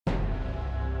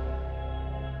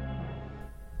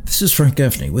This is Frank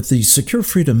Gaffney with the Secure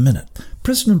Freedom Minute.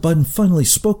 President Biden finally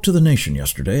spoke to the nation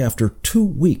yesterday after 2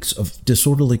 weeks of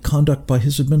disorderly conduct by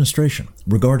his administration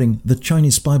regarding the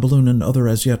Chinese spy balloon and other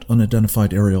as yet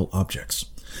unidentified aerial objects.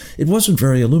 It wasn't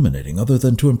very illuminating, other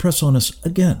than to impress on us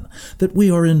again that we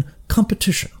are in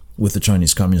competition with the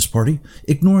Chinese Communist Party,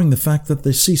 ignoring the fact that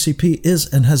the CCP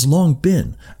is and has long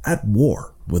been at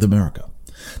war with America.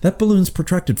 That balloon's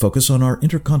protracted focus on our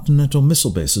intercontinental missile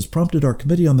bases prompted our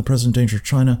Committee on the Present Danger of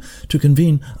China to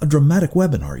convene a dramatic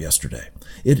webinar yesterday.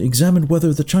 It examined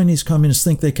whether the Chinese communists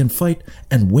think they can fight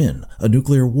and win a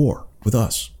nuclear war with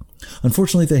us.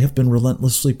 Unfortunately, they have been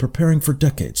relentlessly preparing for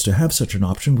decades to have such an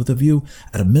option with a view,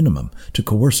 at a minimum, to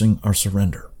coercing our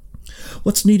surrender.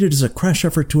 What's needed is a crash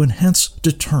effort to enhance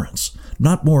deterrence,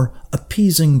 not more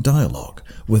appeasing dialogue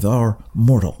with our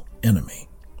mortal enemy.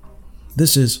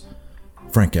 This is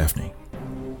Frank Gaffney.